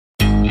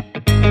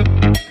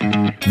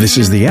This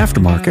is the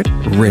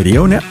Aftermarket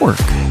Radio Network.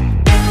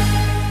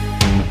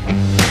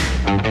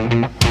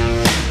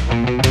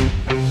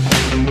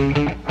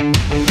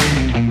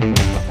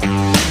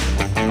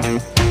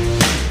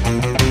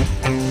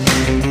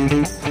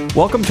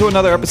 Welcome to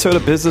another episode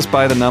of Business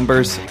by the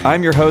Numbers.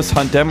 I'm your host,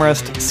 Hunt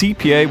Demarest,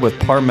 CPA with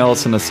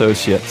Parmelis &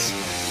 Associates.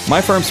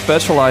 My firm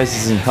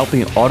specializes in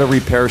helping auto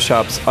repair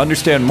shops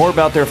understand more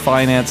about their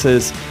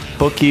finances,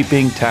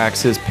 bookkeeping,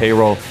 taxes,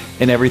 payroll,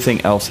 and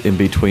everything else in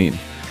between.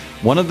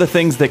 One of the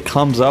things that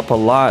comes up a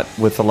lot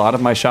with a lot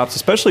of my shops,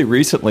 especially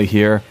recently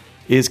here,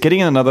 is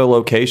getting another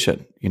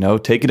location.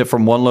 Taking it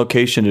from one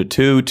location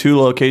to two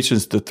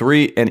locations to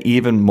three, and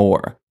even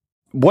more.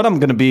 What I'm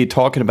going to be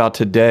talking about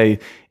today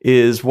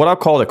is what I'll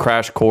call the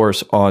crash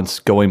course on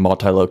going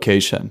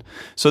multi-location.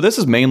 So this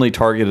is mainly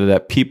targeted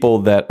at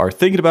people that are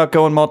thinking about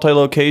going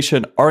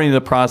multi-location, are in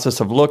the process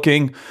of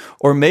looking,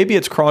 or maybe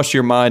it's crossed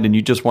your mind and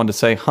you just want to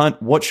say,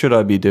 Hunt, what should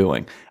I be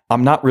doing?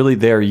 I'm not really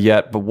there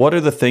yet, but what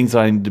are the things that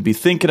I need to be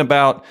thinking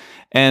about?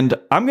 And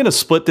I'm going to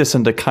split this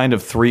into kind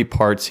of three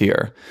parts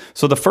here.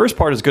 So the first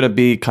part is going to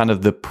be kind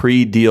of the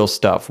pre-deal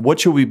stuff. What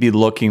should we be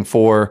looking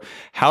for?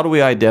 How do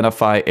we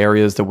identify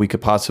areas that we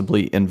could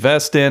possibly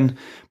invest in?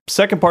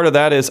 Second part of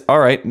that is, all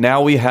right,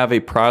 now we have a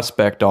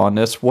prospect on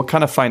this. What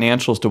kind of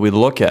financials do we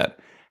look at?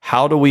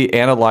 How do we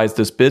analyze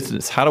this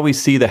business? How do we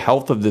see the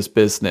health of this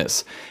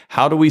business?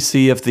 How do we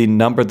see if the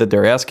number that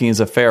they're asking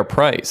is a fair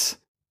price?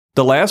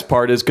 The last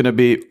part is going to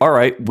be, all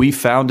right, we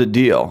found a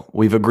deal.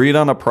 We've agreed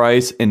on a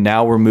price, and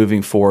now we're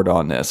moving forward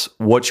on this.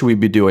 What should we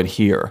be doing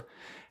here?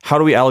 How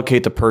do we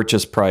allocate the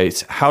purchase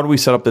price? How do we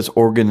set up this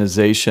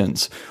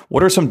organizations?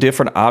 What are some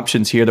different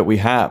options here that we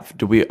have?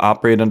 Do we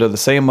operate under the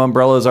same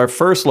umbrella as our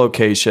first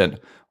location?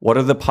 What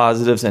are the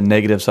positives and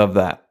negatives of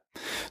that?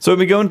 So we'll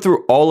be going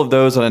through all of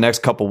those in the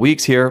next couple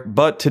weeks here,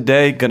 but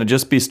today going to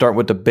just be start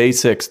with the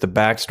basics, the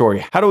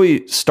backstory. How do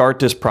we start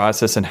this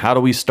process and how do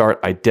we start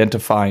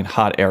identifying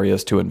hot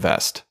areas to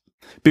invest?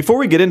 Before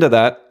we get into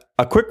that,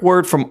 a quick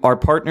word from our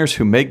partners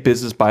who make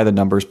Business by the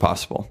Numbers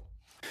possible.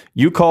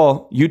 You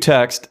call, you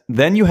text,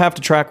 then you have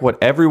to track what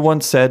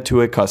everyone said to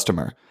a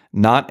customer.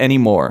 Not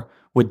anymore.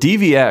 With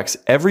DVX,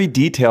 every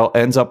detail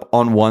ends up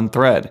on one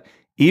thread.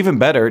 Even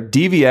better,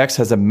 DVX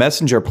has a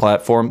messenger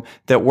platform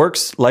that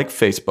works like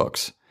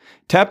Facebook's.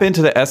 Tap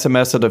into the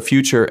SMS of the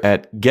future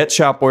at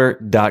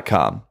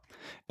getshopware.com.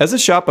 As a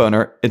shop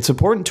owner, it's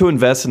important to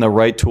invest in the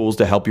right tools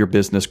to help your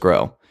business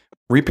grow.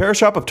 Repair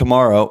Shop of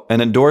Tomorrow,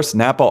 an endorsed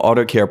Napa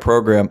Auto Care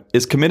program,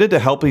 is committed to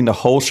helping the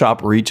whole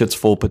shop reach its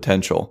full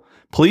potential.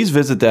 Please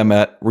visit them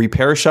at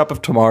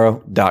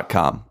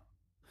repairshopoftomorrow.com.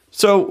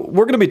 So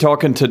we're going to be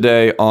talking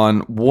today on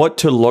what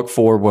to look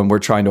for when we're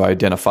trying to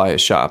identify a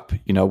shop.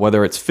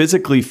 Whether it's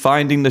physically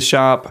finding the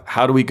shop,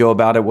 how do we go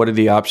about it? What are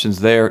the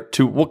options there?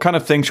 To what kind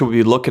of things should we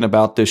be looking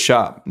about this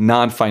shop?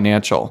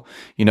 Non-financial,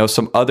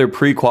 some other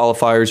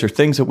pre-qualifiers or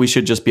things that we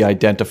should just be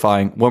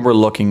identifying when we're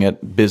looking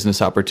at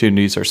business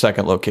opportunities or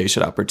second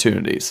location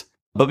opportunities.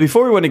 But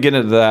before we want to get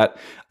into that,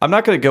 I'm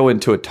not going to go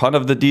into a ton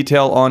of the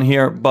detail on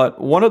here,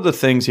 but one of the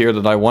things here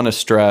that I want to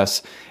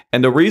stress,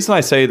 and the reason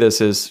I say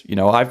this is,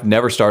 I've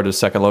never started a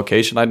second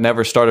location. I've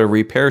never started a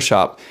repair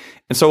shop.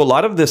 And so a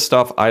lot of this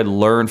stuff I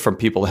learned from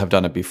people that have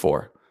done it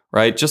before,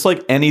 right? Just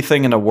like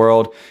anything in the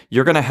world,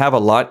 you're going to have a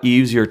lot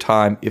easier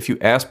time if you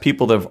ask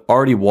people that have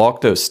already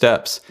walked those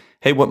steps.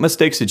 Hey, what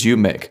mistakes did you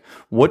make?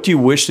 What do you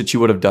wish that you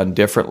would have done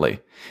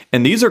differently?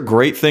 And these are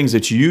great things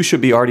that you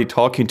should be already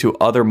talking to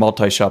other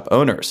multi-shop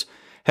owners.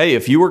 Hey,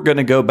 if you were going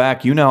to go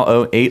back, you now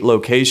own 8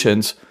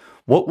 locations.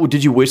 What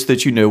did you wish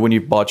that you knew when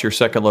you bought your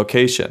second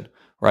location,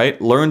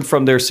 right? Learn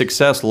from their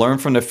success, learn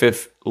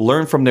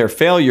from their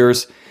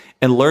failures,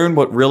 and learn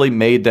what really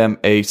made them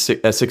a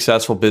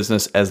successful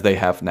business as they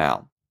have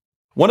now.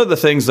 One of the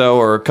things, though,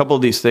 or a couple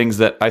of these things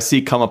that I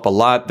see come up a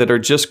lot that are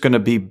just going to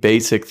be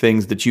basic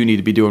things that you need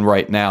to be doing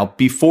right now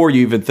before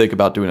you even think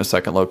about doing a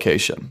second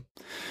location.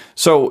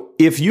 So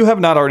if you have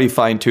not already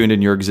fine-tuned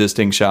in your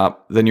existing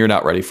shop, then you're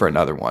not ready for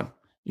another one.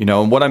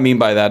 And what I mean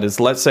by that is,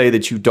 let's say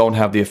that you don't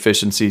have the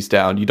efficiencies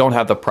down, you don't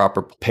have the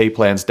proper pay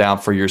plans down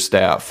for your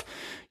staff.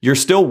 You're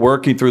still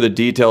working through the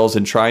details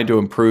and trying to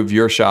improve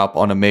your shop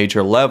on a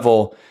major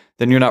level,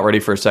 then you're not ready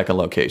for a second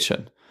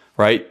location,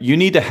 right? You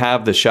need to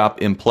have the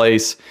shop in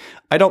place.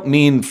 I don't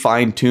mean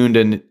fine-tuned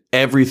and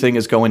everything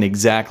is going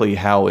exactly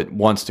how it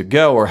wants to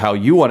go or how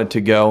you want it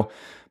to go.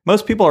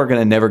 Most people are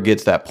going to never get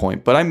to that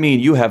point, but I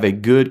mean, you have a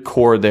good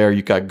core there.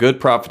 You got good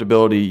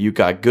profitability. You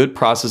got good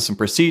process and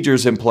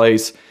procedures in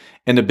place,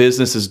 and the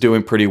business is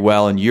doing pretty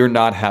well, and you're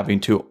not having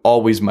to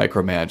always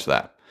micromanage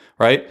that,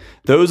 right?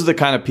 Those are the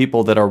kind of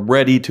people that are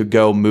ready to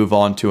go move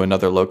on to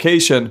another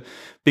location,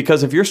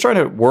 because if you're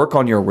starting to work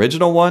on your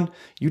original one,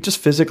 you just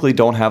physically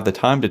don't have the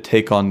time to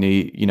take on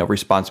the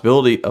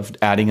responsibility of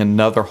adding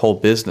another whole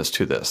business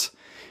to this.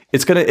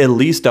 It's going to at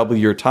least double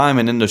your time,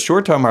 and in the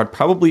short term, I'd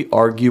probably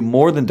argue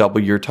more than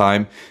double your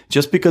time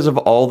just because of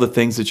all the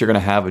things that you're going to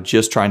have of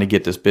just trying to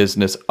get this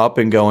business up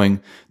and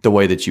going the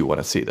way that you want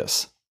to see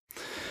this.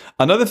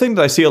 Another thing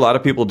that I see a lot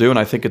of people do, and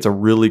I think it's a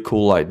really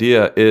cool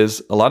idea,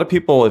 is a lot of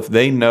people, if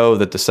they know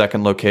that the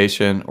second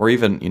location, or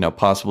even,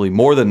 possibly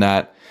more than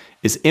that,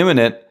 is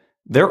imminent,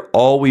 they're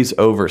always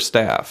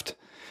overstaffed.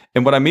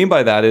 And what I mean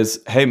by that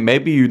is, hey,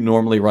 maybe you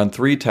normally run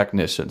 3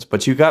 technicians,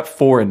 but you got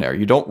 4 in there.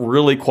 You don't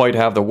really quite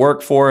have the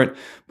work for it,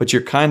 but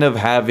you're kind of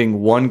having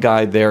one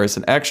guy there as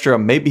an extra.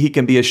 Maybe he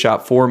can be a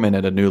shop foreman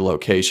at a new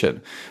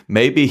location.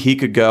 Maybe he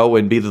could go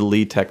and be the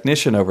lead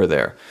technician over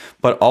there.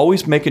 But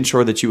always making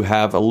sure that you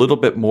have a little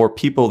bit more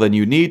people than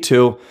you need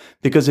to,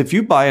 because if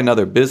you buy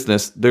another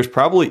business, there's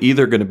probably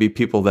either going to be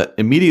people that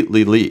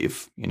immediately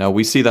leave.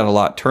 We see that a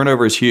lot.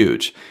 Turnover is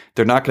huge.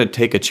 They're not going to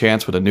take a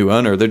chance with a new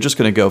owner. They're just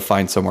going to go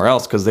find somewhere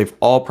else because they've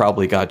all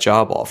probably got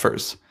job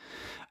offers.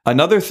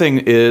 Another thing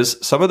is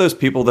some of those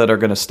people that are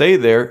going to stay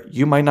there,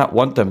 you might not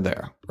want them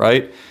there,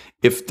 right?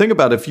 Think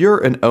about if you're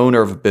an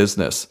owner of a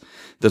business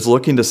that's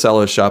looking to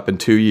sell a shop in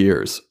 2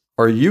 years,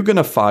 are you going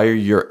to fire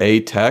your A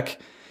tech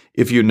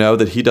if you know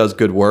that he does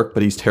good work,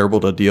 but he's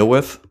terrible to deal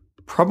with?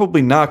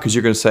 Probably not, because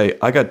you're going to say,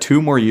 I got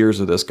 2 more years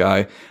of this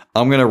guy.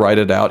 I'm going to write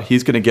it out.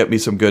 He's going to get me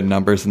some good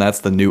numbers, and that's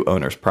the new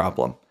owner's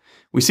problem.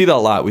 We see that a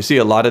lot. We see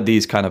a lot of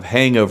these kind of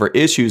hangover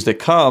issues that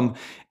come,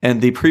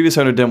 and the previous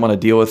owner didn't want to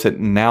deal with it.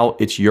 And now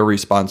it's your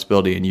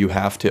responsibility, and you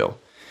have to.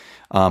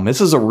 This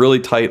is a really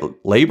tight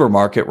labor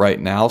market right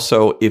now.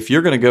 So if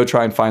you're going to go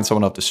try and find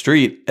someone off the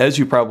street, as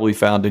you probably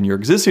found in your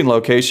existing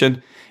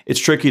location, it's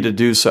tricky to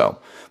do so.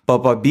 But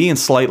by being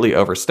slightly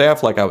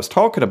overstaffed, like I was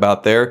talking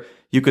about there,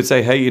 you could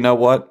say, hey, you know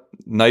what?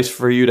 Nice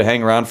for you to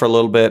hang around for a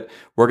little bit.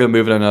 We're going to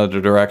move in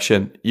another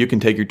direction. You can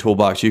take your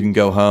toolbox. You can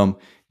go home.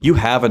 You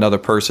have another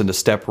person to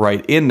step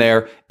right in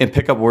there and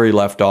pick up where you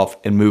left off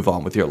and move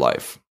on with your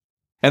life.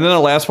 And then the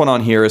last one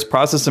on here is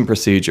process and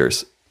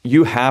procedures.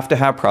 You have to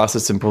have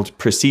process and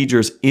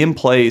procedures in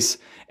place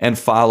and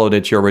followed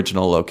at your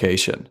original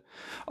location.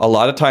 A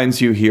lot of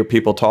times you hear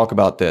people talk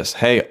about this.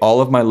 Hey,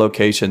 all of my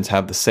locations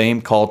have the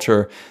same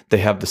culture. They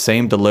have the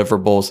same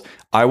deliverables.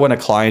 I want a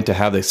client to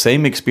have the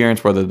same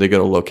experience whether they go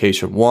to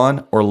location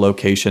 1 or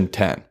location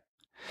 10.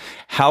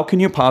 How can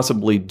you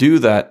possibly do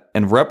that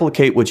and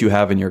replicate what you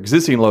have in your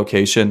existing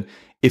location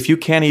if you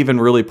can't even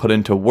really put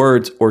into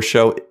words or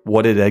show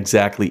what it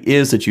exactly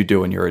is that you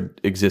do in your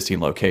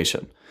existing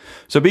location?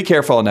 So be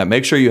careful on that.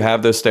 Make sure you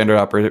have those standard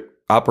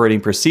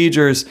operating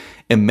procedures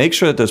and make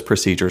sure that those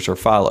procedures are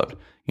followed.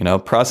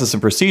 Process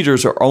and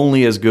procedures are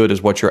only as good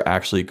as what you're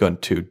actually going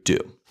to do.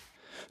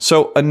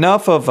 So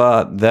enough of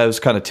those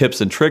kind of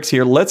tips and tricks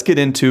here. Let's get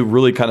into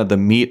really kind of the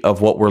meat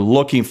of what we're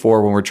looking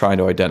for when we're trying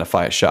to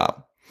identify a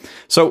shop.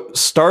 So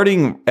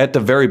starting at the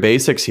very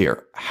basics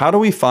here, how do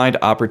we find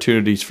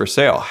opportunities for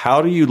sale?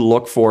 How do you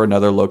look for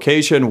another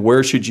location?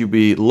 Where should you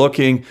be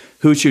looking?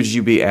 Who should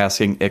you be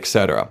asking,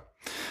 etc.?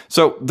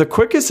 So the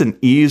quickest and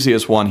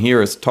easiest one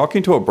here is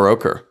talking to a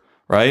broker,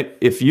 right?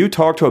 If you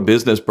talk to a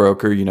business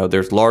broker,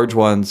 there's large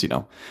ones,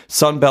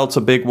 Sunbelt's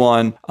a big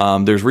one.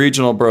 There's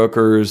regional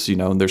brokers,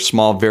 and there's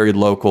small, very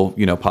local,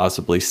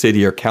 possibly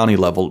city or county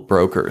level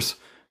brokers.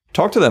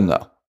 Talk to them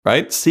though.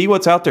 Right? See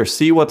what's out there.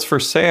 See what's for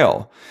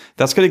sale.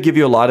 That's going to give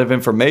you a lot of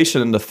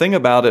information. And the thing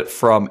about it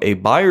from a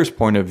buyer's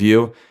point of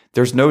view,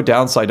 there's no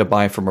downside to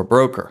buying from a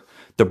broker.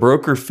 The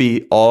broker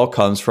fee all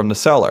comes from the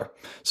seller.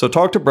 So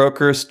talk to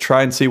brokers,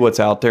 try and see what's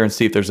out there and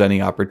see if there's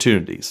any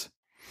opportunities.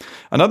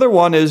 Another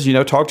one is,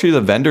 talk to the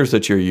vendors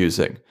that you're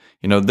using.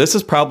 This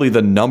is probably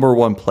the number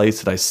one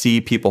place that I see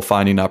people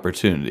finding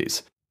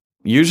opportunities.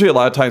 Usually a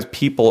lot of times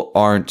people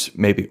aren't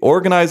maybe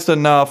organized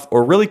enough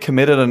or really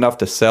committed enough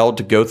to sell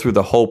to go through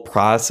the whole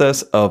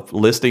process of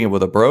listing it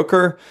with a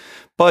broker,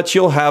 but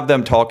you'll have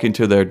them talking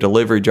to their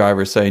delivery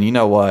driver saying, you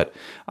know what,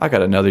 I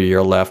got another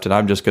year left and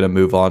I'm just going to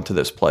move on to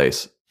this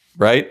place,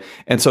 right?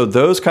 And so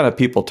those kind of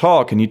people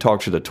talk, and you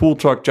talk to the tool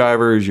truck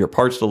drivers, your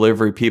parts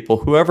delivery people,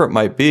 whoever it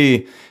might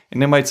be,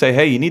 and they might say,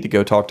 hey, you need to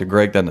go talk to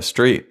Greg down the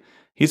street.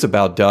 He's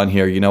about done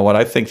here. You know what,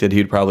 I think that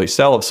he'd probably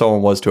sell if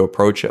someone was to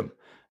approach him.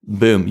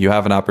 Boom, you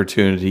have an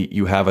opportunity,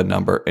 you have a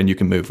number, and you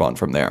can move on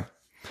from there.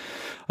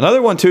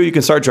 Another one too, you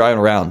can start driving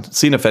around,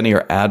 seeing if any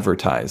are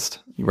advertised,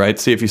 right?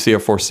 See if you see a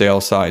for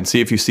sale sign, see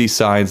if you see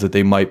signs that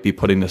they might be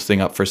putting this thing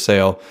up for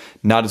sale,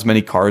 not as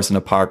many cars in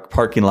a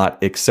parking lot,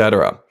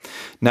 etc.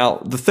 Now,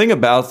 the thing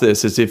about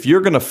this is if you're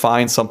going to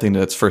find something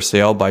that's for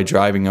sale by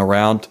driving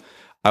around,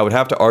 I would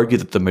have to argue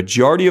that the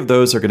majority of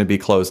those are going to be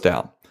closed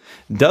down.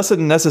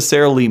 Doesn't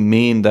necessarily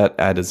mean that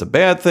that is a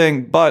bad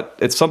thing, but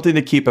it's something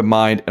to keep in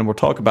mind, and we'll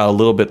talk about a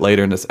little bit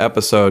later in this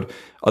episode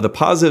of the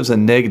positives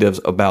and negatives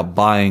about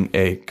buying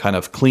a kind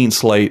of clean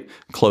slate,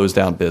 closed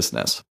down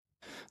business.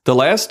 The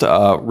last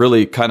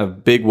really kind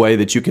of big way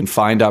that you can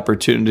find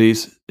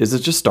opportunities is to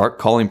just start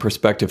calling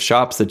prospective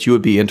shops that you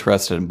would be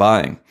interested in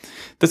buying.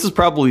 This is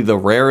probably the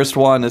rarest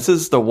one. This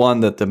is the one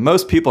that the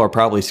most people are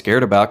probably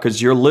scared about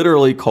because you're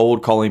literally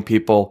cold calling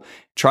people,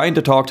 trying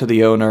to talk to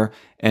the owner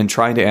and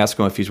trying to ask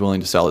him if he's willing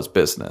to sell his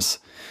business.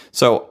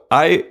 So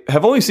I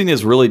have only seen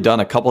this really done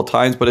a couple of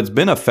times, but it's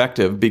been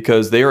effective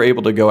because they are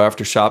able to go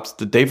after shops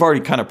that they've already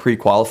kind of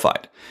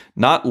pre-qualified,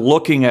 not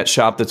looking at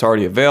shop that's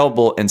already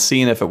available and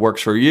seeing if it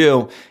works for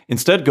you.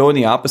 Instead, going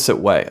the opposite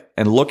way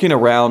and looking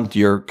around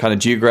your kind of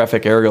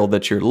geographic area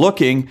that you're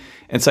looking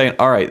and saying,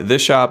 all right,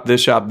 this shop, this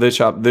shop, this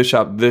shop, this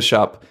shop, this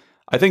shop.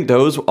 I think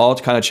those all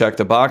kind of check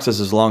the boxes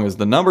as long as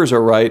the numbers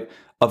are right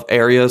of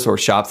areas or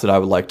shops that I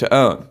would like to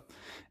own.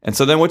 And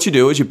so then what you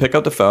do is you pick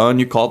up the phone,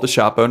 you call the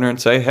shop owner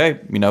and say, hey,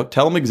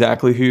 tell them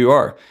exactly who you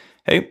are.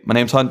 Hey, my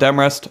name's Hunt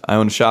Demarest. I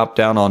own a shop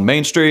down on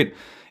Main Street.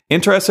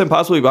 Interested in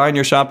possibly buying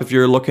your shop if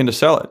you're looking to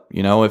sell it.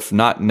 If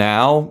not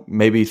now,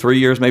 maybe 3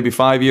 years, maybe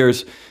 5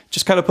 years,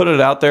 just kind of put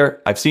it out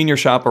there. I've seen your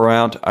shop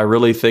around. I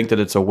really think that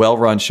it's a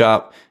well-run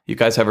shop. You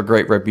guys have a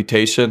great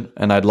reputation,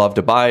 and I'd love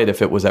to buy it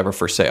if it was ever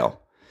for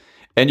sale.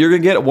 And you're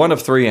going to get one of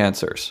three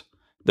answers.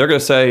 They're going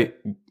to say,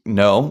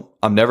 no,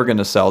 I'm never going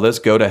to sell this.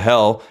 Go to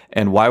hell.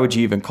 And why would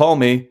you even call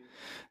me?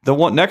 The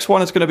next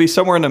one is going to be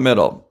somewhere in the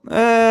middle.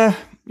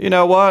 You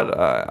know what?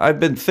 I've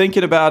been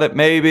thinking about it.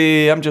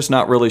 Maybe I'm just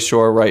not really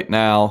sure right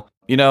now.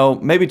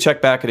 Maybe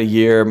check back in a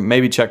year.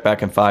 Maybe check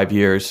back in 5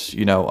 years.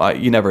 You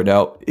never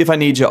know. If I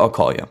need you, I'll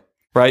call you.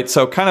 Right?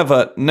 So kind of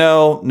a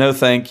no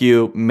thank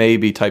you,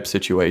 maybe type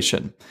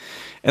situation.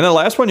 And the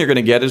last one you're going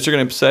to get is you're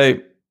going to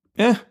say,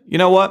 you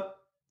know what?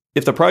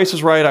 If the price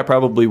is right, I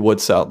probably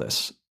would sell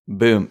this.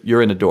 Boom,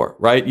 you're in the door,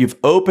 right? You've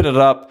opened it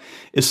up.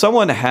 If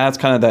someone has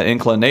kind of that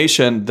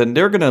inclination, then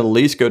they're going to at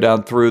least go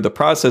down through the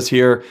process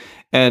here.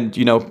 And,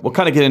 we'll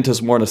kind of get into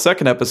this more in a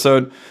second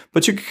episode,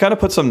 but you can kind of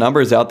put some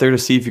numbers out there to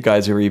see if you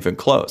guys are even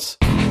close.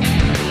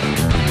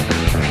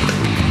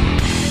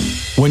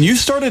 When you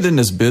started in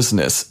this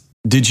business,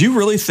 did you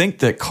really think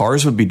that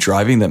cars would be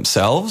driving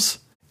themselves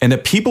and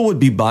that people would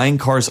be buying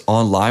cars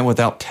online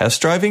without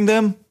test driving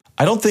them?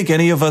 I don't think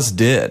any of us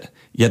did,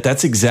 yet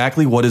that's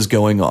exactly what is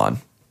going on.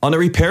 On the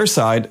repair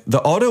side,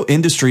 the auto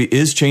industry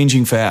is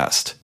changing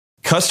fast.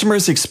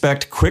 Customers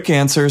expect quick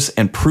answers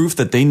and proof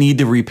that they need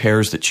the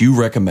repairs that you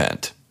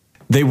recommend.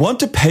 They want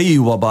to pay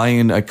you while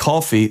buying a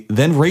coffee,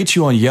 then rate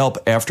you on Yelp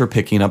after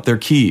picking up their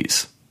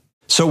keys.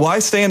 So why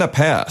stay in the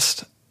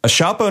past? A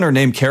shop owner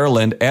named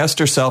Carolyn asked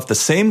herself the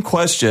same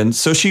question,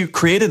 so she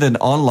created an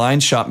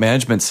online shop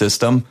management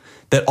system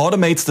that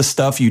automates the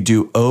stuff you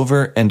do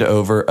over and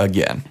over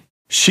again.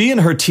 She and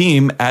her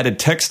team added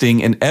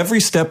texting in every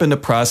step in the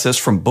process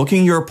from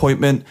booking your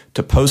appointment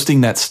to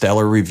posting that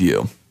stellar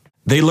review.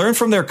 They learn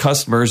from their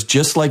customers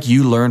just like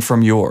you learn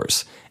from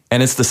yours,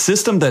 and it's the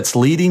system that's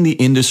leading the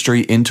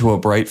industry into a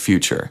bright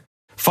future.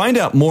 Find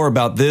out more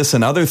about this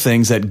and other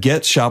things at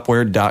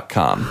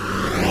getshopware.com.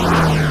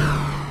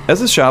 As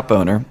a shop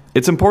owner,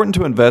 it's important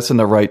to invest in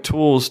the right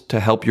tools to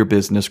help your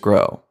business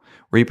grow.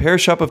 Repair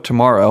Shop of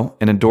Tomorrow,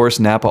 an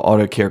endorsed Napa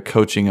Auto Care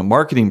coaching and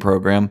marketing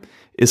program,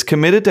 is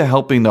committed to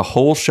helping the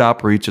whole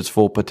shop reach its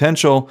full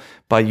potential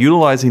by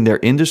utilizing their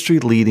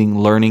industry-leading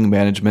learning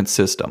management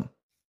system.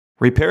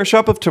 Repair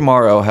Shop of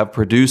Tomorrow have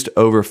produced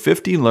over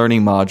 50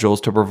 learning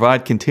modules to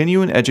provide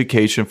continuing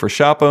education for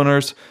shop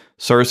owners,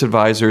 service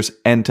advisors,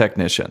 and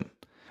technicians.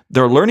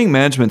 Their learning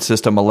management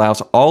system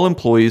allows all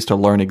employees to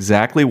learn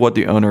exactly what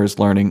the owner is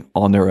learning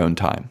on their own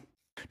time.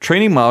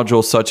 Training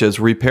modules such as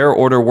Repair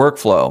Order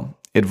Workflow,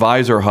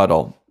 Advisor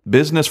Huddle,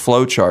 Business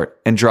Flowchart,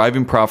 and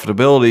Driving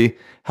Profitability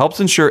helps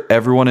ensure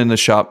everyone in the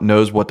shop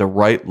knows what the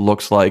right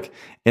looks like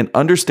and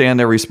understand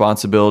their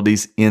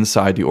responsibilities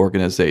inside the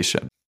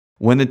organization.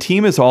 When the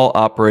team is all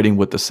operating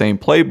with the same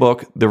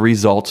playbook, the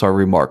results are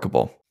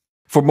remarkable.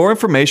 For more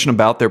information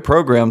about their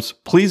programs,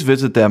 please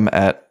visit them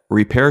at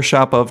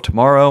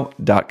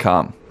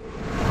repairshopoftomorrow.com.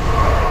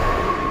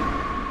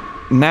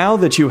 Now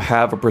that you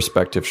have a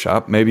prospective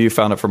shop, maybe you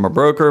found it from a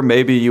broker,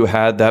 maybe you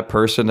had that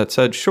person that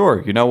said,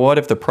 sure, you know what,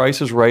 if the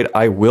price is right,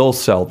 I will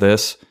sell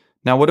this.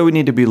 Now, what do we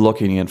need to be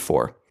looking in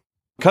for?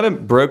 Kind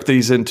of broke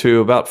these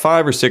into about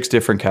 5 or 6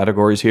 different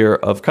categories here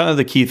of kind of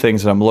the key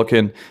things that I'm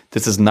looking.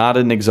 This is not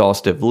an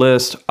exhaustive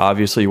list.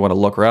 Obviously, you want to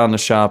look around the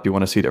shop. You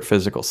want to see their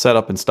physical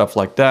setup and stuff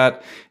like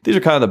that. These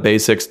are kind of the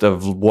basics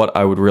of what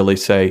I would really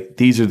say.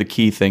 These are the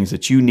key things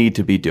that you need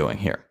to be doing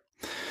here.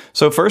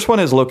 So first one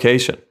is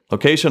location.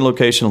 Location,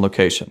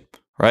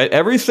 right?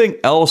 Everything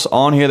else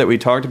on here that we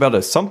talked about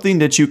is something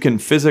that you can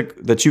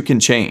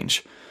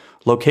change.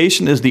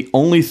 Location is the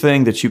only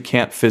thing that you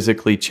can't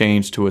physically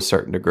change to a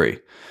certain degree,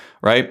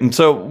 right? And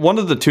so one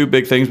of the 2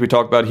 big things we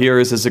talk about here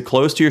is it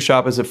close to your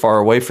shop? Is it far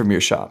away from your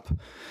shop,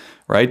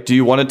 right? Do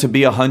you want it to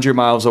be 100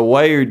 miles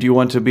away or do you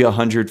want it to be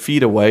 100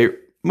 feet away?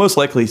 Most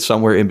likely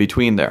somewhere in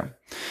between there.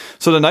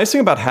 So the nice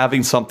thing about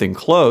having something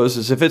close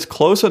is if it's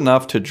close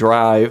enough to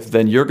drive,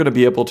 then you're going to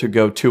be able to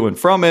go to and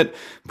from it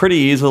pretty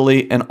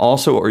easily, and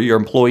also or your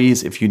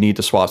employees if you need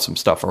to swap some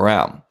stuff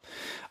around.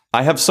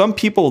 I have some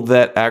people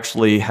that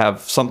actually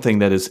have something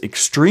that is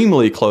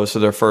extremely close to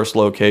their first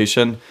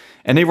location,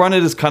 and they run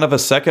it as kind of a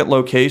second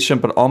location,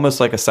 but almost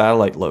like a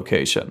satellite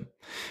location.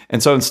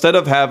 And so instead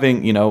of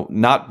having,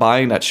 not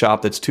buying that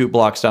shop that's 2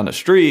 blocks down the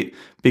street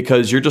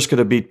because you're just going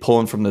to be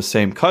pulling from the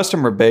same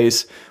customer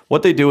base,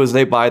 what they do is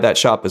they buy that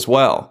shop as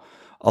well.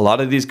 A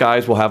lot of these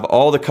guys will have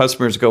all the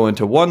customers go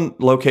into one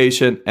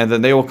location, and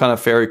then they will kind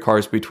of ferry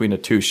cars between the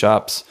two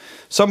shops.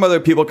 Some other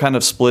people kind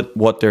of split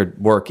what their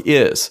work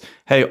is.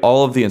 Hey,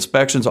 all of the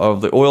inspections, all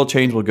of the oil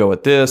change will go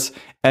at this.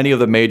 Any of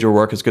the major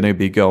work is going to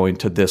be going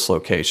to this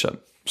location.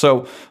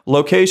 So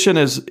location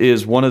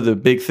is one of the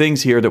big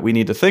things here that we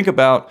need to think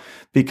about,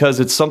 because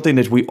it's something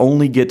that we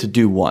only get to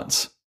do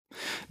once.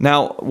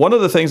 Now, one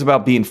of the things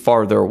about being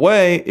farther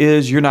away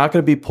is you're not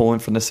going to be pulling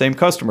from the same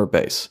customer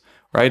base,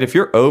 right? If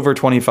you're over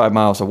 25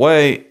 miles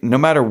away, no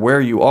matter where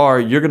you are,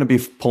 you're going to be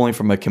pulling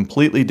from a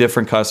completely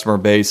different customer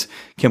base,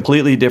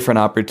 completely different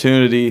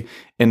opportunity,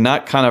 and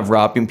not kind of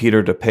robbing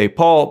Peter to pay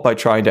Paul by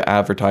trying to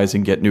advertise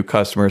and get new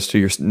customers to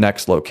your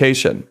next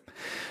location.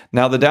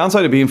 Now, the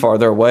downside of being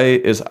farther away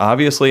is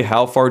obviously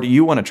how far do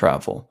you want to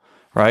travel,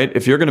 right?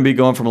 If you're going to be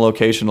going from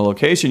location to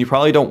location, you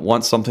probably don't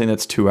want something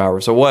that's 2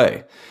 hours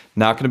away.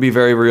 Not going to be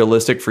very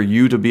realistic for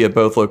you to be at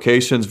both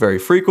locations very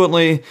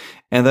frequently.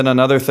 And then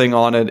another thing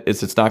on it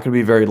is it's not going to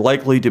be very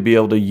likely to be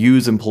able to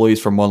use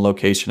employees from one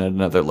location at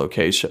another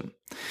location.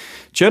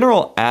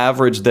 General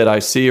average that I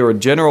see, or a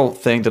general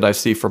thing that I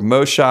see for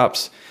most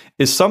shops,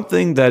 is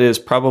something that is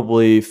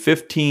probably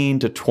 15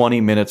 to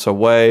 20 minutes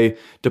away,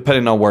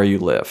 depending on where you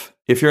live.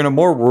 If you're in a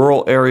more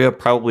rural area,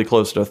 probably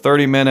closer to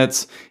 30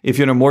 minutes. If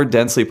you're in a more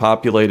densely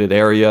populated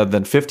area,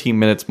 then 15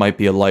 minutes might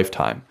be a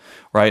lifetime,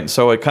 right? And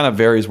so it kind of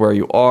varies where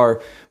you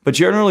are. But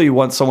generally, you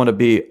want someone to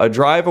be a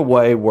drive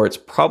away where it's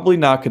probably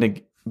not going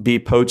to be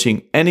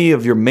poaching any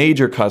of your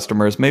major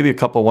customers, maybe a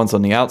couple ones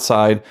on the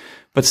outside,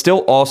 but still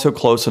also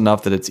close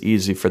enough that it's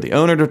easy for the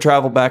owner to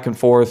travel back and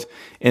forth,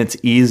 and it's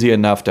easy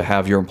enough to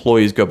have your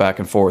employees go back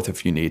and forth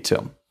if you need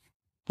to.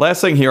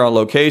 Last thing here on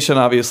location,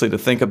 obviously, to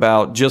think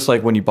about, just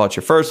like when you bought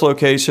your first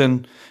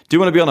location, do you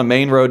want to be on a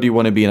main road? Do you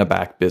want to be in a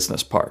back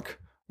business park,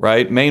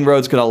 right? Main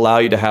road's going to allow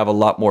you to have a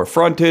lot more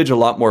frontage, a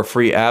lot more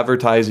free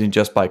advertising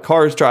just by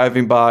cars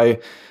driving by.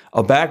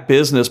 A back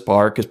business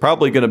park is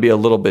probably going to be a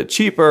little bit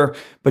cheaper,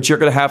 but you're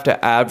going to have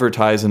to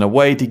advertise in a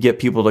way to get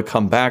people to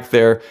come back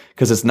there,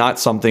 because it's not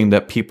something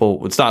that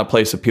it's not a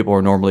place that people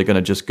are normally going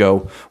to just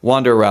go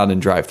wander around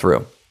and drive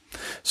through.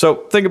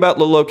 So think about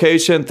the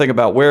location, think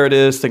about where it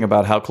is, think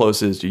about how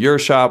close it is to your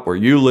shop, where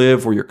you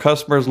live, where your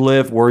customers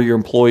live, where your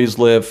employees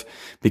live,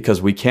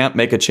 because we can't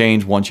make a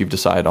change once you've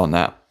decided on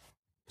that.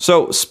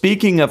 So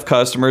speaking of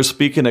customers,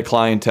 speaking of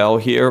clientele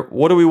here,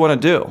 what do we want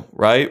to do,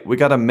 right? We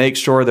got to make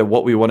sure that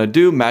what we want to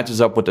do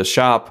matches up with the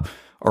shop,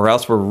 or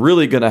else we're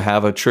really going to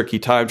have a tricky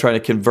time trying to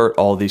convert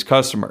all of these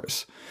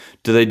customers.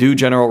 Do they do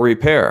general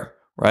repair,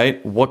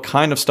 right? What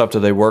kind of stuff do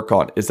they work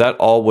on? Is that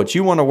all what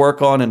you want to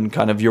work on in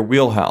kind of your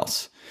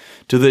wheelhouse?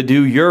 Do they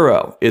do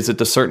Euro? Is it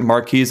the certain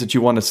marquees that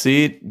you want to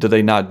see? Do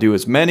they not do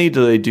as many?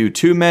 Do they do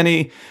too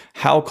many?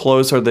 How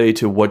close are they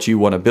to what you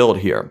want to build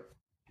here?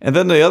 And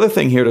then the other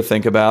thing here to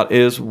think about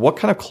is, what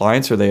kind of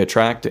clients are they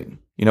attracting?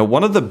 You know,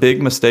 one of the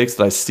big mistakes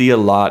that I see a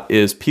lot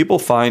is people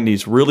find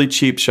these really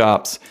cheap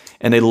shops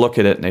and they look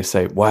at it and they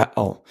say,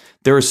 wow,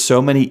 there are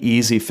so many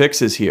easy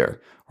fixes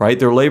here, right?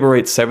 Their labor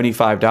rate's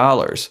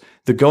 $75.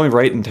 The going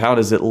rate in town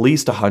is at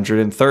least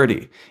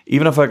 $130.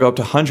 Even if I go up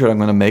to $100, I'm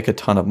going to make a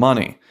ton of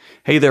money.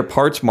 Hey, their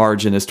parts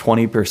margin is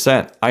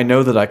 20%. I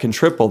know that I can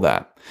triple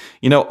that.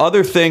 You know,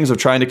 other things of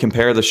trying to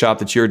compare the shop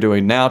that you're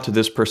doing now to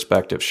this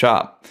prospective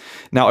shop.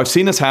 Now, I've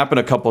seen this happen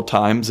a couple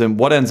times, and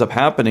what ends up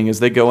happening is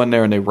they go in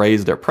there and they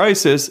raise their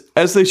prices,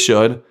 as they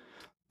should,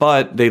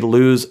 but they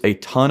lose a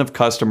ton of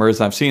customers.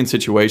 And I've seen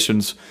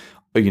situations,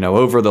 you know,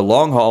 over the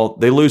long haul,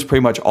 they lose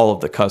pretty much all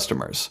of the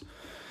customers.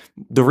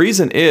 The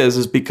reason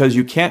is because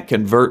you can't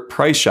convert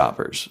price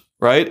shoppers,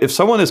 right? If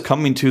someone is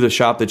coming to the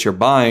shop that you're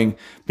buying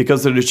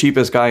because they're the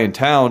cheapest guy in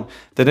town,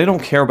 then they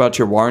don't care about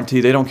your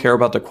warranty. They don't care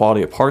about the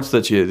quality of parts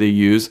that they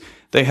use.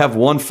 They have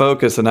one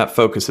focus, and that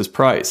focus is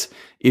price.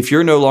 If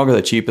you're no longer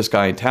the cheapest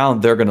guy in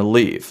town, they're going to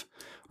leave,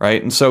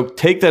 right? And so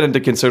take that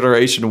into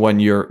consideration when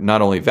you're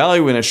not only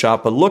valuing a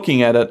shop, but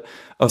looking at it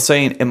of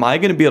saying, am I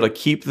going to be able to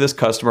keep this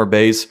customer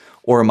base,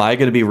 or am I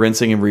going to be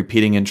rinsing and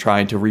repeating and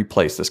trying to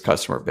replace this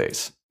customer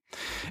base?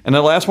 And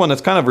the last one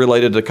that's kind of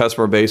related to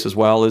customer base as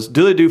well is,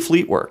 do they do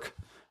fleet work,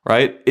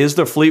 right? Is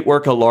the fleet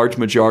work a large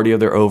majority of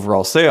their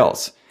overall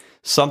sales?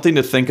 Something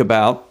to think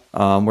about.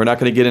 We're not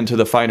going to get into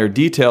the finer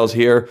details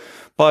here,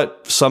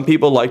 but some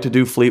people like to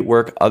do fleet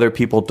work. Other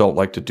people don't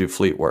like to do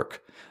fleet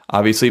work.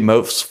 Obviously,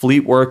 most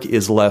fleet work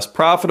is less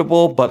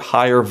profitable, but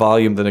higher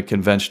volume than a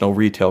conventional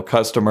retail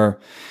customer.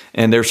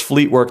 And there's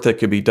fleet work that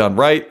can be done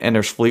right, and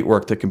there's fleet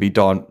work that can be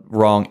done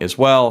wrong as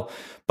well.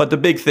 But the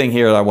big thing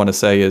here that I want to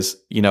say is,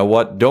 you know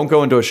what? Don't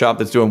go into a shop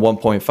that's doing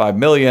 1.5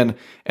 million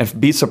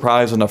and be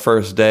surprised on the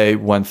first day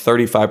when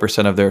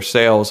 35% of their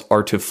sales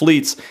are to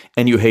fleets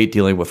and you hate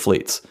dealing with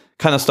fleets.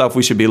 Kind of stuff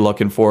we should be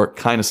looking for,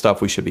 kind of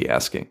stuff we should be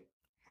asking.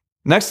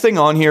 Next thing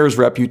on here is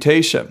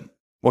reputation.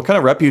 What kind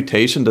of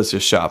reputation does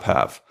this shop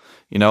have?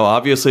 You know,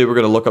 obviously we're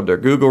going to look up their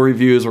Google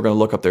reviews. We're going to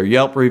look up their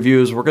Yelp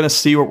reviews. We're going to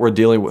see what we're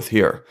dealing with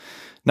here.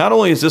 Not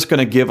only is this going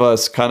to give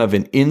us kind of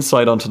an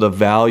insight onto the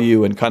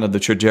value and kind of the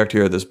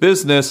trajectory of this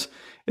business,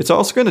 It's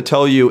also going to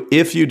tell you,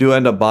 if you do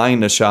end up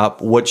buying the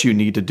shop, what you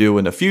need to do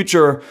in the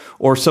future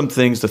or some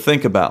things to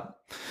think about.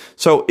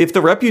 So if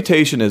the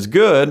reputation is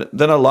good,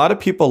 then a lot of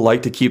people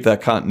like to keep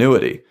that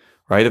continuity,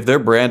 right? If they're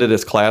branded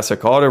as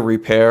Classic Auto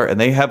Repair and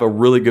they have a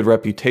really good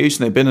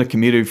reputation, they've been in the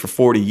community for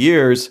 40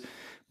 years,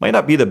 might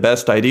not be the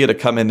best idea to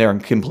come in there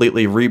and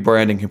completely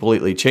rebrand and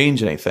completely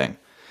change anything.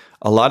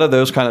 A lot of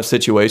those kind of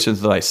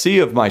situations that I see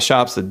of my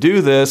shops that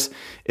do this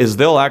is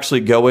they'll actually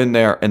go in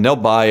there and they'll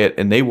buy it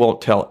and they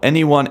won't tell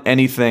anyone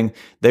anything.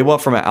 They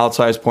want from an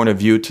outside point of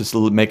view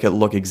to make it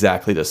look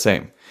exactly the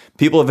same.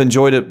 People have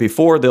enjoyed it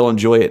before, they'll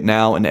enjoy it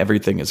now, and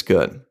everything is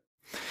good.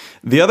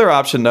 The other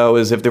option, though,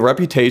 is if the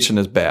reputation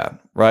is bad,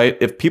 right?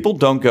 If people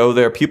don't go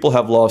there, people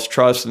have lost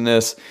trust in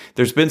this,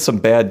 there's been some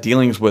bad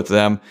dealings with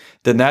them,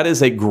 then that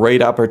is a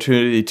great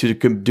opportunity to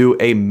do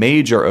a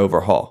major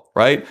overhaul,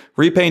 right?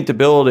 Repaint the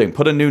building,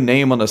 put a new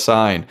name on the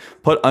sign,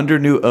 put under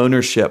new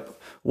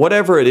ownership.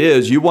 Whatever it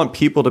is, you want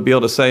people to be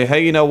able to say,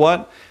 hey, you know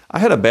what? I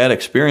had a bad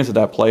experience at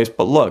that place,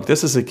 but look,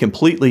 this is a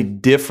completely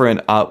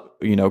different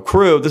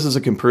crew. This is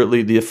a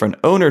completely different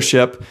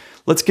ownership.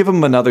 Let's give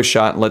them another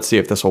shot and let's see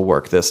if this will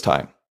work this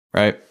time.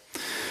 Right?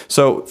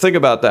 So think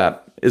about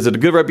that. Is it a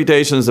good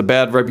reputation? Is it a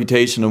bad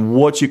reputation? And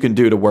what you can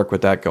do to work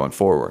with that going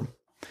forward.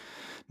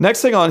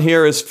 Next thing on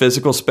here is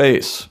physical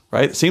space,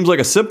 right? It seems like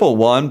a simple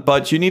one,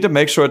 but you need to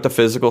make sure that the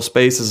physical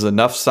space is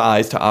enough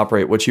size to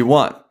operate what you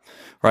want,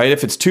 right?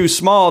 If it's too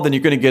small, then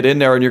you're going to get in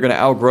there and you're going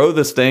to outgrow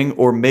this thing,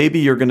 or maybe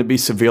you're going to be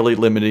severely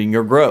limiting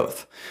your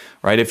growth,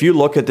 right? If you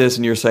look at this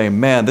and you're saying,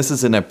 man, this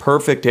is in a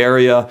perfect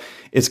area.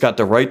 It's got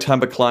the right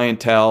type of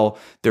clientele.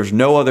 There's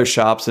no other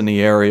shops in the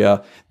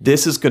area.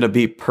 This is going to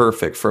be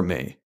perfect for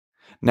me.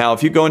 Now,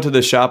 if you go into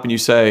the shop and you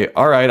say,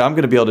 all right, I'm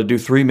going to be able to do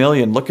 3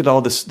 million. Look at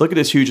all this. Look at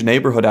this huge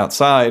neighborhood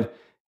outside.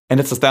 And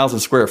it's 1,000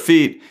 square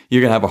feet.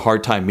 You're going to have a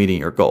hard time meeting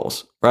your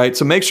goals, right?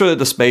 So make sure that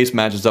the space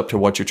matches up to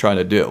what you're trying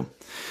to do.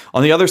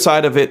 On the other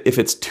side of it, if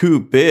it's too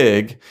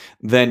big,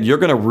 then you're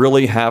going to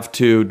really have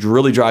to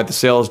really drive the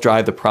sales,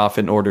 drive the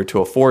profit in order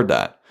to afford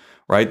that,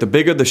 right? The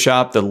bigger the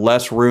shop, the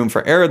less room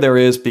for error there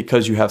is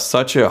because you have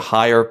such a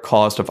higher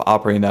cost of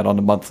operating that on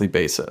a monthly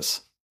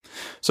basis.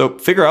 So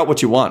figure out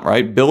what you want,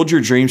 right? Build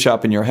your dream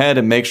shop in your head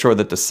and make sure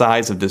that the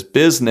size of this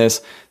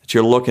business that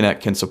you're looking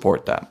at can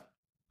support that.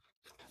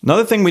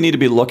 Another thing we need to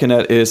be looking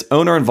at is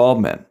owner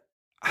involvement.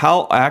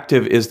 How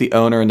active is the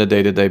owner in the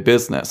day-to-day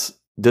business?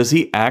 Does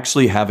he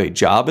actually have a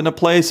job in a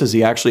place? Does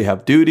he actually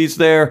have duties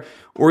there?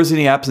 Or is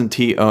he an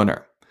absentee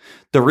owner?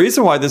 The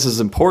reason why this is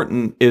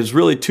important is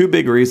really two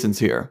big reasons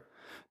here.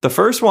 The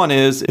first one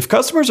is if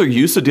customers are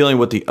used to dealing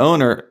with the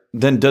owner,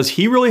 then does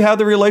he really have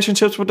the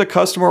relationships with the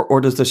customer or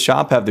does the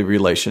shop have the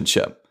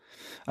relationship?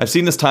 I've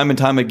seen this time and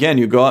time again.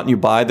 You go out and you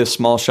buy this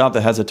small shop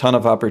that has a ton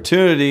of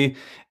opportunity,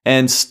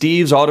 and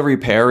Steve's Auto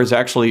Repair is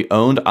actually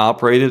owned,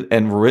 operated,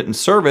 and written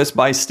service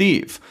by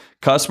Steve.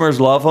 Customers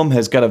love him,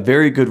 has got a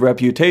very good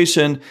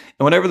reputation, and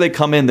whenever they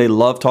come in, they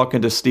love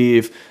talking to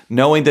Steve,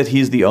 knowing that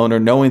he's the owner,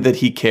 knowing that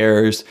he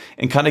cares,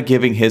 and kind of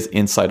giving his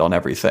insight on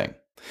everything.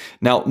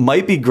 Now, it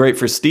might be great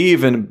for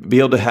Steve and be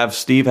able to have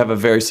Steve have a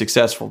very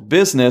successful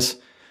business,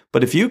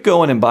 but if you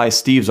go in and buy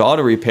Steve's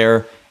Auto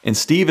Repair and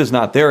Steve is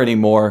not there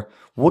anymore,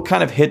 what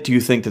kind of hit do you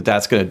think that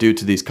that's going to do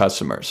to these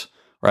customers,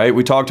 right?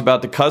 We talked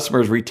about the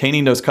customers,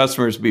 retaining those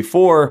customers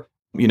before,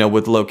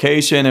 with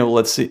location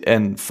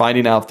and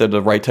finding out they're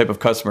the right type of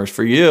customers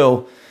for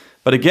you.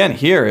 But again,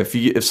 here,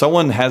 if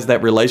someone has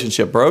that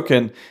relationship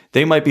broken,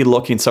 they might be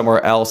looking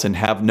somewhere else and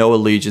have no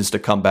allegiance to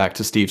come back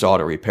to Steve's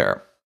Auto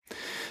Repair.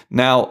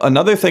 Now,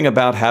 another thing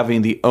about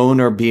having the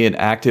owner being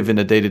active in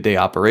the day-to-day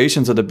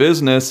operations of the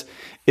business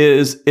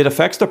is it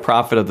affects the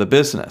profit of the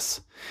business.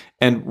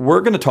 And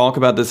we're going to talk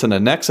about this in the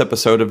next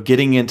episode of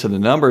getting into the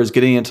numbers,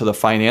 getting into the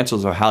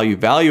financials of how you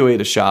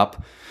evaluate a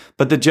shop.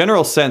 But the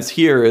general sense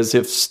here is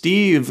if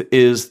Steve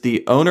is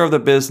the owner of the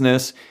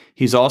business,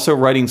 he's also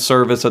writing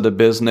service of the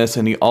business,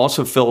 and he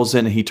also fills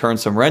in and he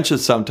turns some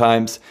wrenches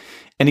sometimes,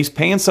 and he's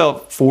paying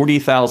himself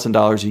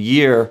 $40,000 a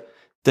year,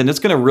 then it's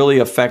going to really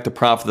affect the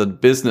profit of the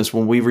business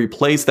when we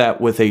replace that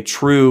with a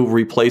true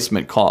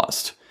replacement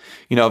cost.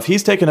 If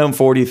he's taking home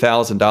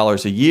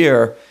 $40,000 a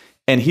year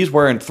and he's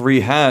wearing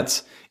 3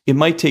 hats, it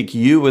might take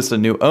you as the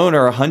new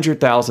owner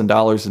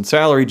 $100,000 in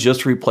salary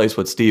just to replace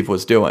what Steve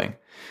was doing.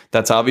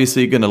 That's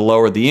obviously going to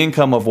lower the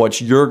income of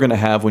what you're going to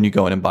have when you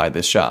go in and buy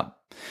this shop.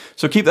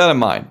 So keep that in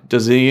mind.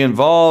 Does he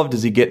involved?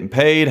 Is he getting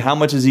paid? How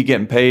much is he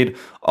getting paid?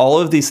 All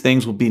of these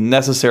things will be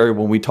necessary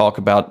when we talk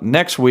about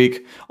next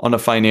week on the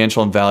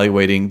financial and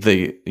evaluating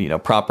the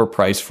proper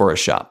price for a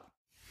shop.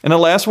 And the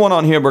last one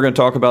on here we're going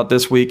to talk about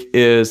this week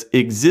is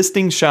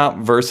existing shop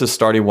versus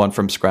starting one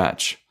from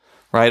scratch.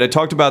 Right? I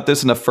talked about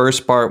this in the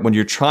first part when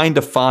you're trying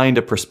to find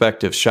a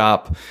prospective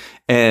shop.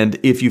 And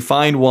if you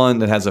find one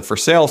that has a for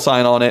sale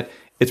sign on it,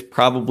 it's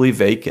probably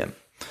vacant.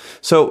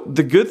 So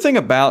the good thing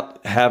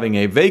about having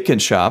a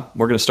vacant shop,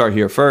 we're going to start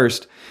here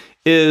first,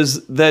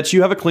 is that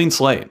you have a clean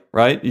slate,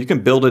 right? You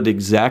can build it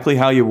exactly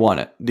how you want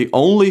it. The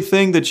only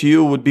thing that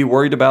you would be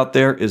worried about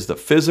there is the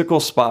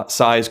physical spot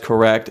size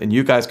correct, and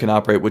you guys can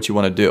operate what you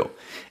want to do.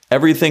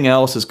 Everything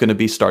else is going to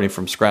be starting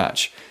from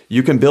scratch.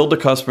 You can build the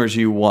customers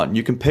you want.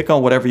 You can pick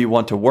on whatever you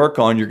want to work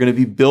on. You're going to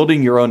be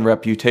building your own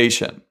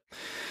reputation.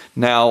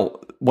 Now,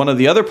 one of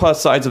the other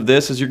plus sides of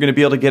this is you're going to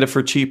be able to get it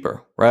for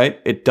cheaper, right?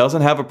 It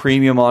doesn't have a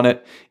premium on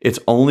it. It's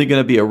only going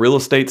to be a real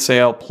estate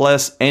sale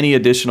plus any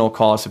additional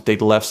costs if they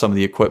left some of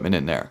the equipment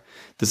in there.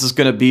 This is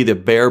going to be the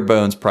bare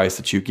bones price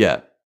that you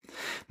get.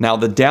 Now,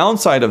 the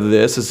downside of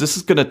this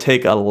is going to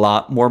take a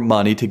lot more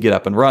money to get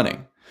up and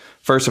running.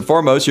 First and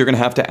foremost, you're going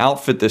to have to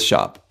outfit this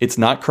shop. It's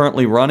not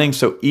currently running,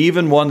 so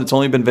even one that's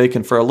only been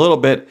vacant for a little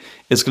bit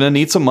is going to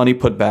need some money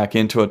put back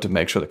into it to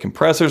make sure the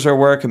compressors are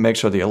working, make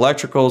sure the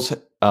electrical's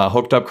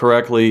hooked up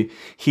correctly,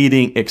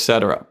 heating,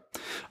 etc.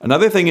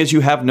 Another thing is you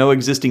have no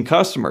existing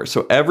customers.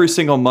 So every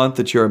single month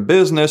that you're in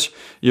business,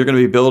 you're going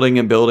to be building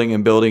and building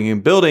and building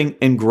and building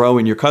and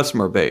growing your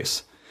customer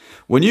base.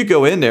 When you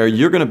go in there,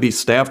 you're going to be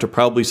staffed to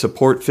probably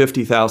support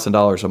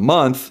 $50,000 a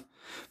month.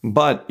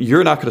 But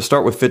you're not going to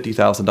start with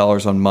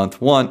 $50,000 on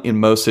month one in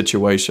most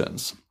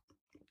situations.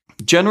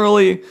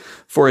 Generally,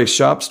 for a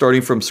shop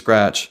starting from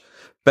scratch,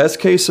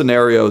 best case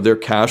scenario, they're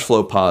cash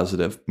flow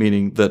positive,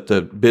 meaning that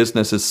the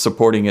business is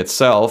supporting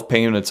itself,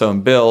 paying its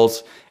own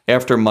bills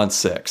after month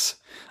 6.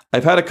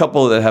 I've had a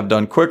couple that have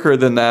done quicker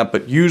than that,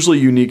 but usually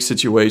unique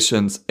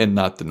situations and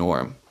not the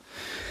norm.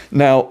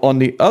 Now, on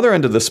the other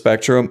end of the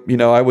spectrum,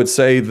 I would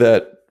say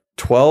that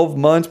 12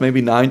 months,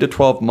 maybe 9 to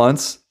 12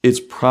 months is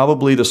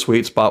probably the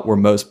sweet spot where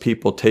most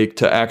people take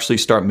to actually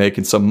start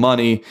making some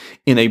money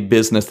in a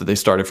business that they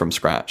started from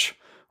scratch,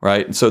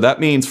 right? And so that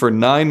means for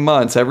 9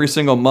 months, every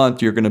single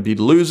month, you're going to be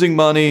losing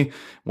money,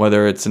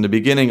 whether it's in the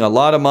beginning, a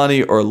lot of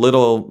money or a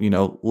little,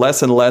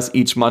 less and less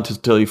each month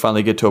until you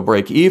finally get to a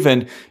break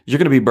even, you're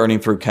going to be burning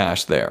through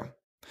cash there.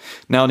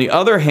 Now, on the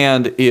other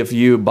hand, if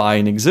you buy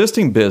an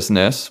existing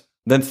business,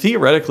 then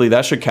theoretically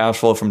that should cash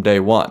flow from day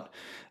one.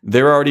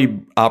 They're already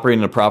operating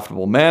in a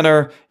profitable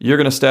manner. You're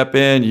going to step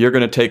in, you're going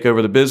to take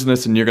over the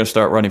business, and you're going to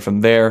start running from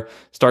there,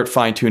 start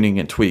fine-tuning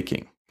and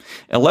tweaking.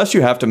 Unless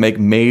you have to make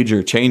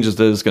major changes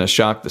that is going to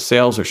shock the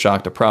sales or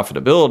shock the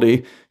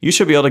profitability, you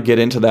should be able to get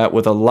into that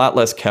with a lot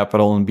less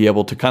capital and be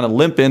able to kind of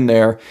limp in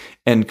there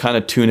and kind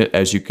of tune it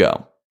as you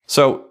go.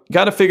 So you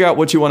got to figure out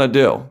what you want to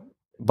do.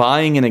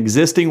 Buying an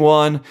existing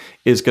one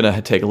is going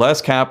to take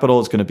less capital.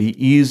 It's going to be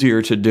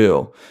easier to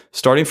do.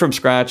 Starting from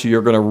scratch,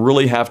 you're going to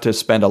really have to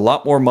spend a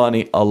lot more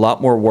money, a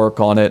lot more work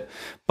on it.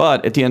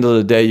 But at the end of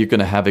the day, you're going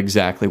to have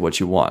exactly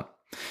what you want.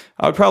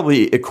 I would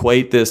probably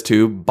equate this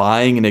to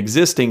buying an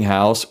existing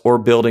house or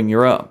building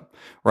your own,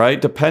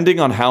 right? Depending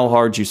on how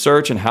hard you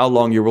search and how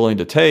long you're willing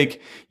to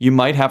take, you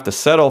might have to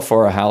settle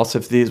for a house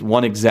if the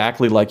one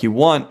exactly like you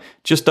want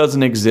just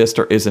doesn't exist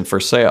or isn't for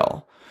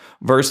sale.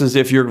 Versus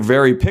if you're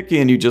very picky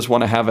and you just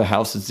want to have a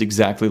house that's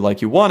exactly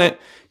like you want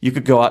it, you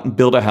could go out and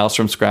build a house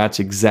from scratch,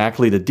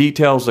 exactly the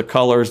details, the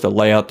colors, the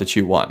layout that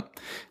you want.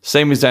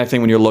 Same exact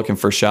thing when you're looking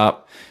for a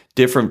shop.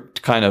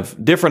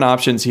 Different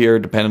options here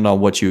depending on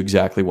what you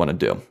exactly want to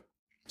do.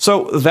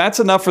 So that's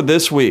enough for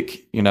this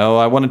week.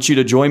 I wanted you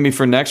to join me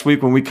for next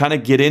week when we kind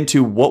of get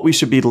into what we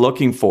should be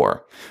looking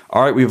for.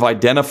 All right, we've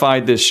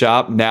identified this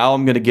shop. Now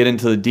I'm going to get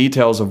into the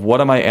details of what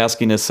am I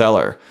asking a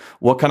seller?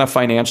 What kind of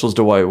financials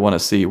do I want to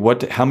see?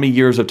 How many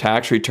years of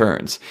tax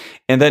returns?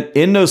 And then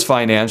in those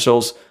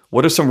financials,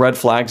 what are some red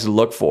flags to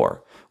look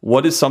for?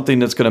 What is something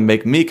that's going to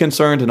make me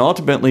concerned and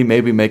ultimately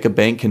maybe make a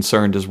bank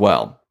concerned as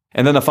well?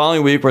 And then the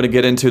following week, we're going to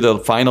get into the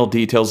final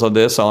details of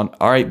this on,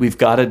 all right, we've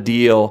got a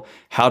deal.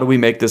 How do we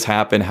make this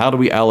happen? How do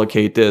we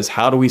allocate this?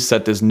 How do we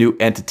set this new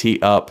entity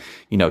up,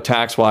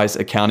 tax-wise,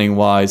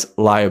 accounting-wise,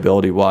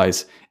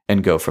 liability-wise,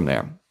 and go from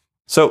there.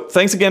 So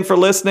thanks again for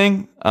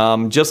listening.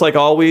 Just like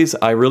always,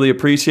 I really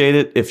appreciate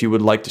it. If you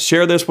would like to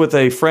share this with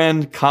a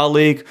friend,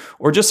 colleague,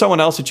 or just someone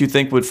else that you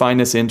think would find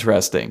this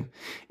interesting.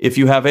 If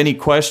you have any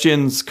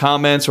questions,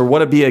 comments, or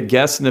want to be a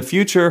guest in the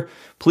future,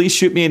 please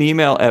shoot me an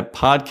email at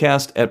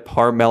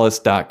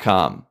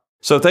podcast@parmelis.com.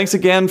 So thanks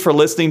again for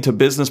listening to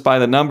Business by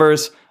the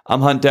Numbers.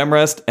 I'm Hunt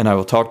Demarest, and I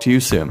will talk to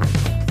you soon.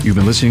 You've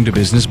been listening to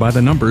Business by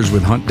the Numbers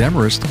with Hunt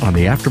Demarest on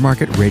the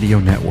Aftermarket Radio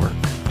Network.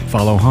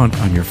 Follow Hunt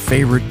on your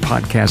favorite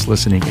podcast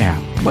listening app.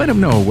 Let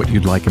him know what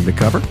you'd like him to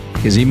cover.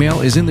 His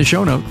email is in the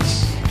show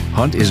notes.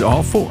 Hunt is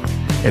all for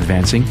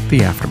advancing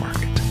the aftermarket.